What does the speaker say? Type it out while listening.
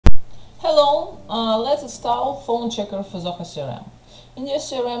Hello, let's install phone checker for Zoho CRM. In your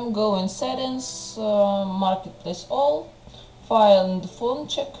CRM, go in Settings, Marketplace All, find phone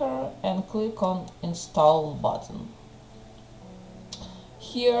checker and click on Install button.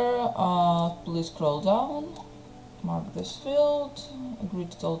 Here, please scroll down, mark this field, agree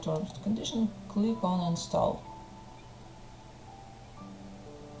to all terms and conditions, click on Install.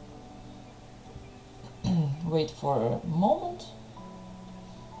 Wait for a moment.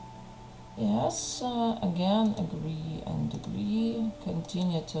 Yes, again, agree and agree,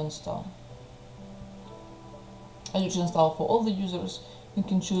 continue to install. As you can install for all the users, you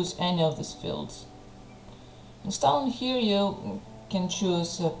can choose any of these fields. Installing here, you can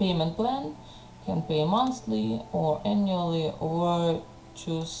choose a payment plan, you can pay monthly or annually, or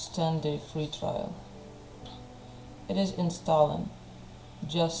choose 10-day free trial. It is installing,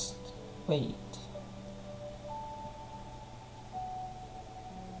 just wait.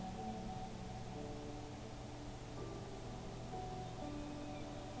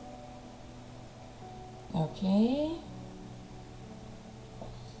 Okay.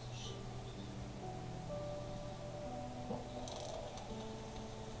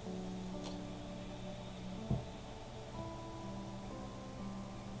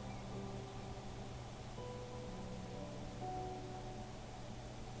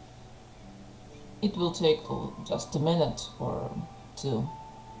 It will take just a minute or two.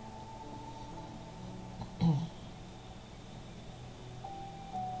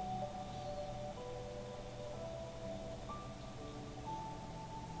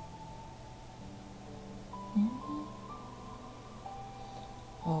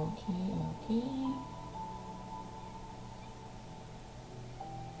 Okay.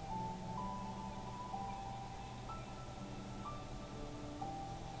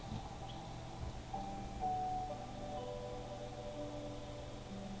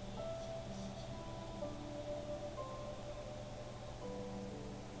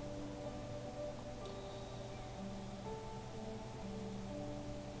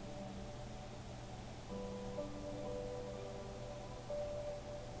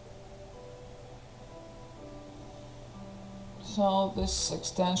 So this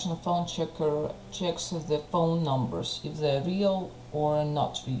extension phone checker checks the phone numbers, if they're real or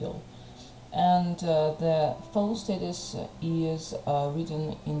not real. And the phone status is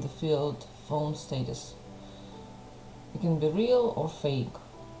written in the field phone status. It can be real or fake.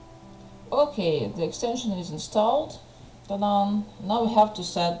 Okay, the extension is installed. Ta-da! Now we have to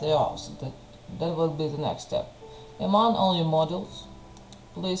set the OAuth. That will be the next step. Among all your modules,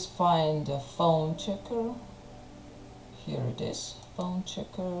 please find a phone checker. Here it is, phone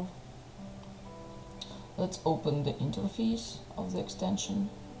checker. Let's open the interface of the extension.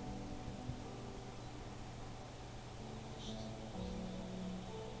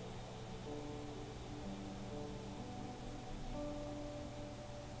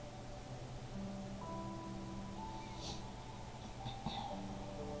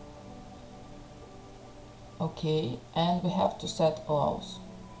 Okay, and we have to set OAuth.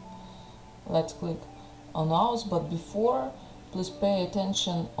 Let's click on OAuth, but before, please pay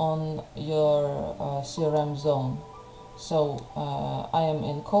attention on your CRM zone. So I am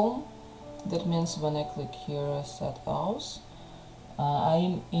in com. That means when I click here set OAuth, I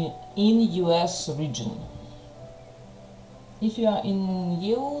am in US region. If you are in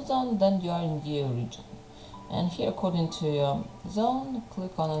EU zone, then you are in EU region. And here, according to your zone,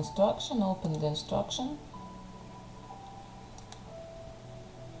 click on instruction, open the instruction.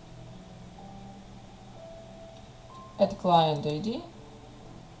 Add client ID.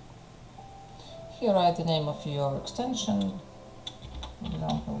 Here write the name of your extension, for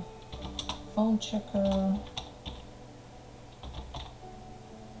example, phone checker.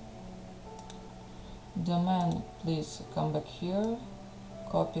 Domain, please come back here,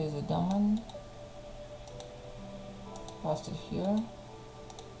 copy the domain, paste it here.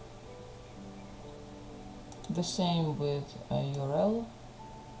 The same with a URL,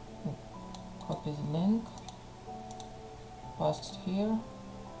 copy the link, paste it here.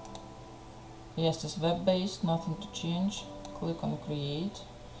 Yes, it's web-based, nothing to change. Click on create.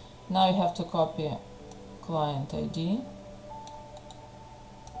 Now you have to copy client ID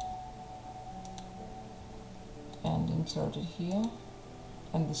and insert it here,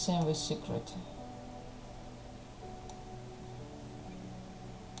 and the same with secret.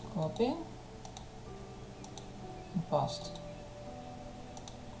 Copy and paste.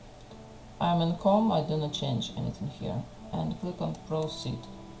 I'm in com, I do not change anything here, and click on proceed.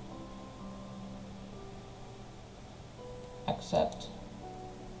 Accept.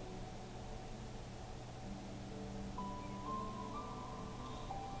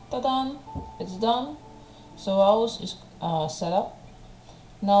 Ta-da! It's done. So OAuth is set up.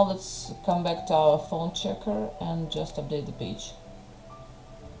 Now let's come back to our phone checker and just update the page.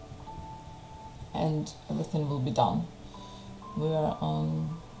 And everything will be done. We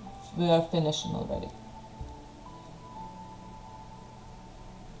are finishing already.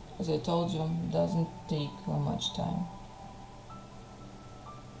 As I told you, it doesn't take much time.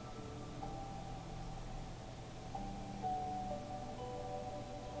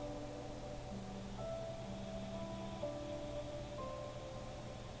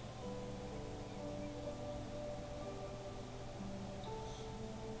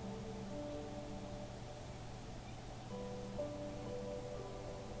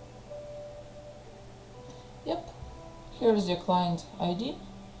 Yep, here is your client ID.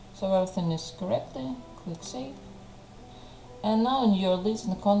 So everything is correctly. Click Save. And now in your leads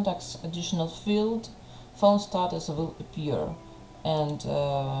and contacts additional field, phone status will appear, and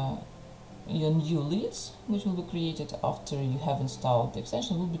your new leads, which will be created after you have installed the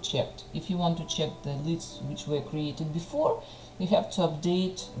extension, will be checked. If you want to check the leads which were created before, you have to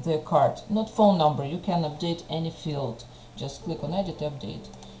update the card, not phone number. You can update any field. Just click on Edit, Update.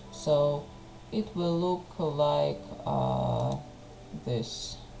 So it will look like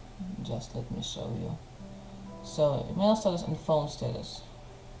this. Just let me show you. So email status and phone status.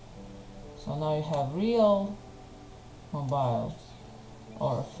 So now you have real, mobile,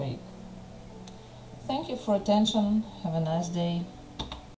 or fake. Thank you for attention. Have a nice day.